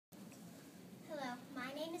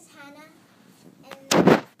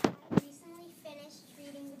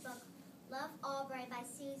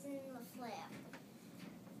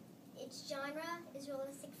Its genre is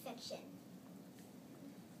realistic fiction.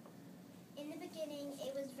 In the beginning,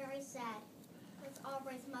 it was very sad. It's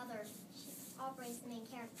Aubrey's mother. Aubrey's the main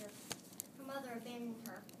character. Her mother abandoned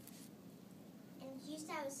her. And she used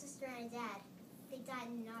to have a sister and a dad. They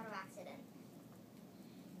died in an auto accident.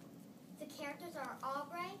 The characters are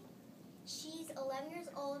Aubrey. She's 11 years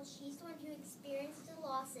old. She's the one who experienced the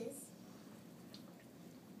losses.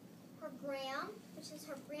 Her Graham, which is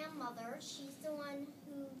her grandmother, she's the one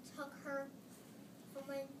who took her from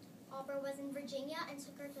when Aubrey was in Virginia and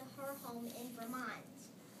took her to her home in Vermont.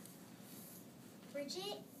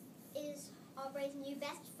 Bridget is Aubrey's new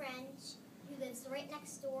best friend who lives right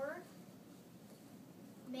next door.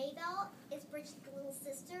 Maybelle is Bridget's little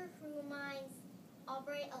sister who reminds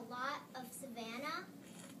Aubrey a lot of Savannah.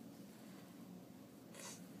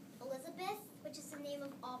 Elizabeth, which is the name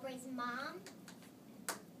of Aubrey's mom,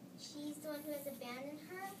 she's the one who has abandoned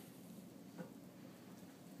her.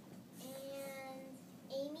 And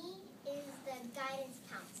Amy is the guidance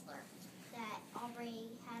counselor that Aubrey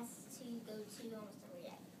has to go to almost every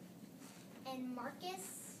day. And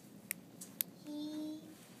Marcus, he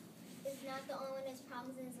is not the only one who has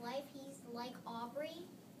problems in his life. He's like Aubrey,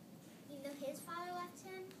 even though his father left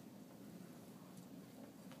him.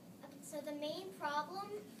 Okay, so the main problem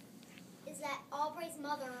is that Aubrey's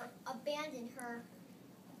mother abandoned her,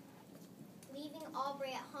 leaving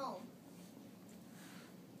Aubrey at home.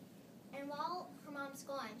 And while her mom's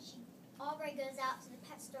gone, Aubrey goes out to the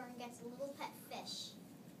pet store and gets a little pet fish.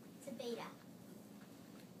 It's a betta.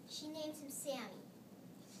 She names him Sammy.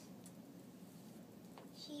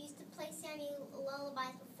 She used to play Sammy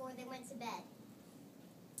lullabies before they went to bed.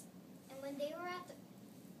 And when they were at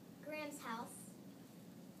Graham's house,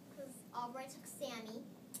 because Aubrey took Sammy,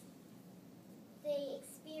 they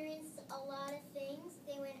experienced a lot of things.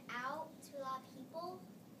 They went out to a lot of people.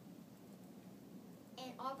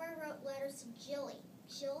 And Aubrey wrote letters to Jilly.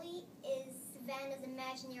 Jilly is Savannah's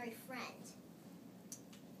imaginary friend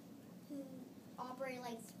who Aubrey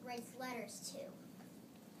writes letters to.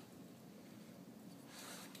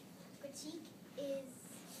 Critique is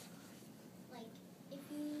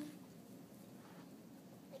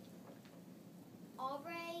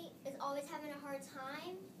Aubrey is always having a hard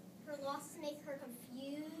time. Her losses make her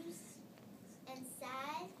confused and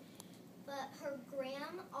sad, but her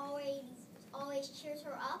Graham always cheers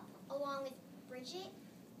her up along with Bridget.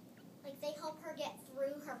 They help her get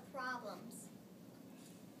through her problems.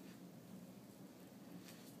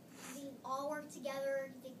 We all work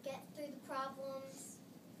together to get through the problems.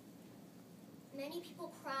 Many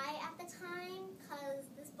people cry at the time because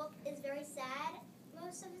this book is very sad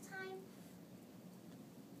most of the time.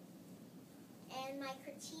 And my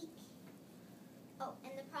critique,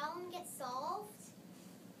 and the problem gets solved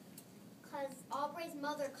because Aubrey's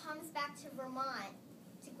mother comes back to Vermont,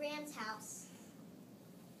 to Graham's house,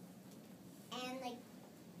 and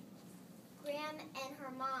Graham and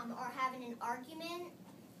her mom are having an argument,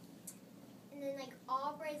 and then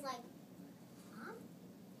Aubrey's like, Mom?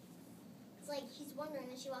 It's she's wondering,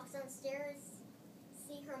 and she walks downstairs,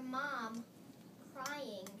 see her mom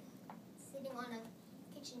crying, sitting on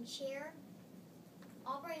a kitchen chair.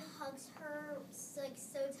 Aubrey hugs her so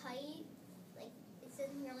tight, it says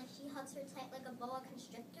in here, she hugs her tight like a boa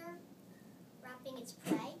constrictor, wrapping its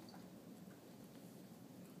prey.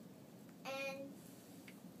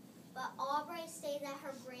 But Aubrey stays at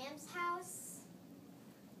her Graham's house,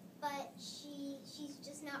 but she's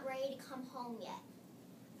just not ready to come home yet.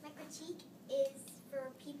 My critique is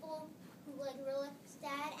for people who like real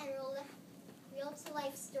sad and real to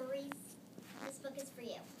life stories. This book is for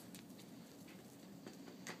you.